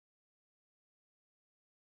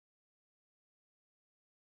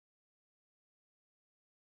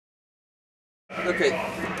Okay,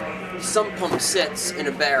 the sump pump sits in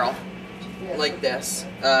a barrel like this.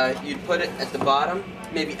 You'd put it at the bottom,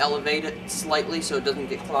 maybe elevate it slightly so it doesn't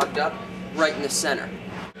get clogged up, right in the center.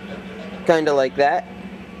 Kind of like that.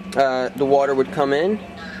 The water would come in,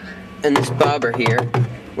 and this bobber here,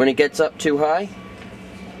 when it gets up too high,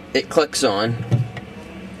 it clicks on,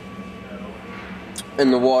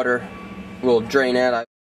 and the water will drain out.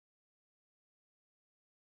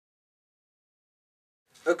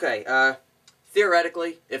 Okay,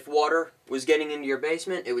 theoretically, if water was getting into your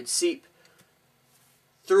basement, it would seep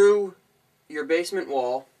through your basement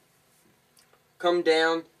wall, come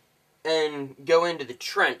down, and go into the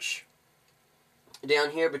trench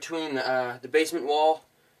down here between the basement wall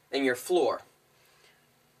and your floor.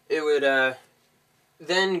 It would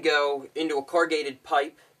then go into a corrugated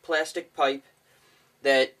pipe, plastic pipe,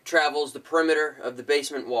 that travels the perimeter of the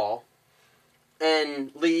basement wall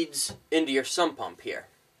and leads into your sump pump here.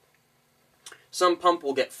 Sump pump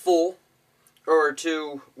will get full, or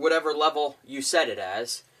to whatever level you set it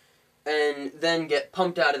as, and then get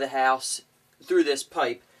pumped out of the house through this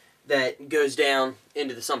pipe that goes down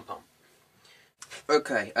into the sump pump.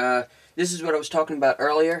 Okay, this is what I was talking about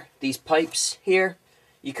earlier. These pipes here,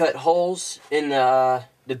 you cut holes in the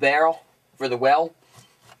barrel for the well,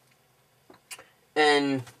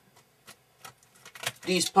 and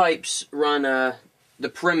these pipes run the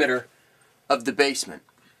perimeter of the basement.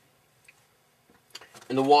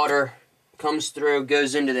 And the water comes through,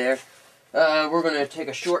 goes into there. We're going to take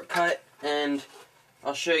a shortcut, and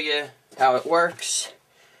I'll show you how it works.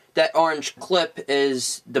 That orange clip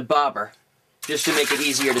is the bobber, just to make it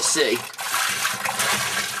easier to see.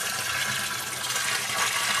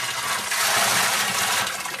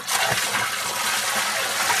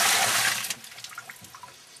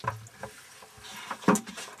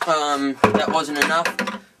 That wasn't enough,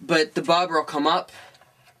 but the bobber will come up,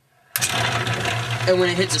 and when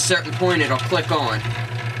it hits a certain point, it'll click on,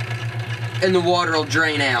 and the water will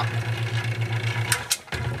drain out.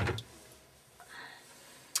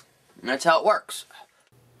 And that's how it works.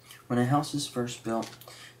 When a house is first built,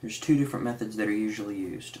 there's two different methods that are usually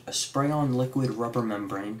used: a spray-on liquid rubber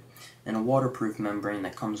membrane and a waterproof membrane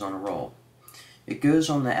that comes on a roll. It goes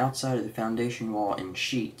on the outside of the foundation wall in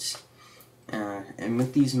sheets, and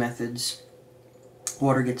with these methods,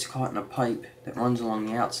 water gets caught in a pipe that runs along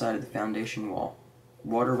the outside of the foundation wall.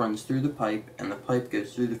 Water runs through the pipe, and the pipe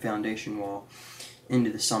goes through the foundation wall into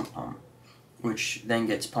the sump pump, which then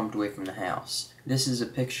gets pumped away from the house. This is a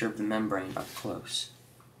picture of the membrane up close.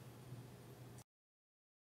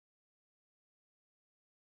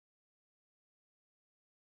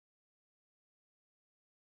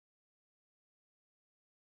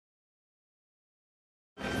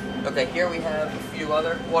 Okay, here we have a few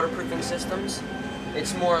other waterproofing systems.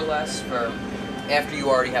 It's more or less for after you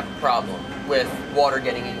already have a problem with water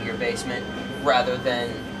getting into your basement, rather than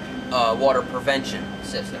a water prevention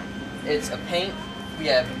system. It's a paint. We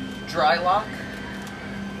have dry lock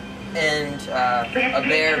and a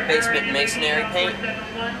bare basement masonry paint.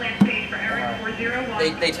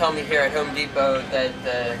 They tell me here at Home Depot that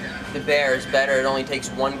the bare is better. It only takes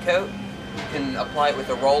one coat. You can apply it with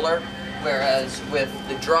a roller, whereas with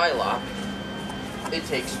the dry lock, it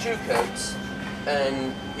takes two coats,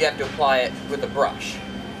 and you have to apply it with a brush.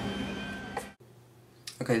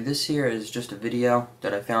 Okay, this here is just a video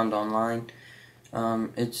that I found online.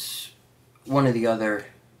 It's one of the other,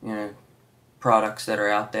 products that are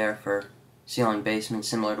out there for sealing basements,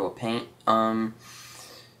 similar to a paint.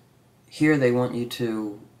 Here they want you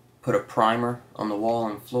to put a primer on the wall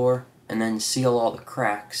and floor, and then seal all the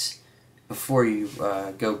cracks before you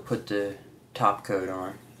go put the top coat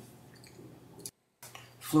on.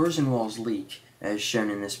 Floors and walls leak, as shown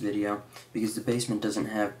in this video, because the basement doesn't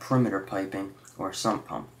have perimeter piping or sump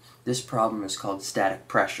pump. This problem is called static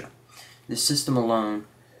pressure. This system alone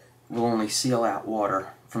will only seal out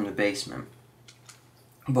water from the basement,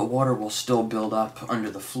 but water will still build up under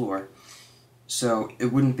the floor, so it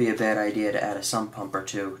wouldn't be a bad idea to add a sump pump or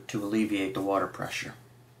two to alleviate the water pressure.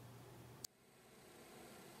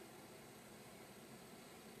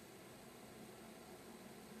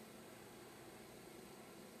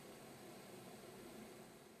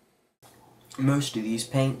 Most of these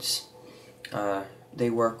paints, they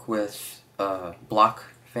work with block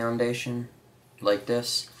foundation like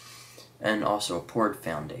this, and also a poured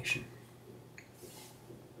foundation.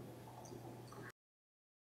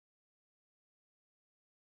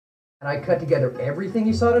 And I cut together everything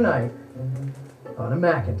you saw tonight on a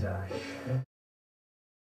Macintosh.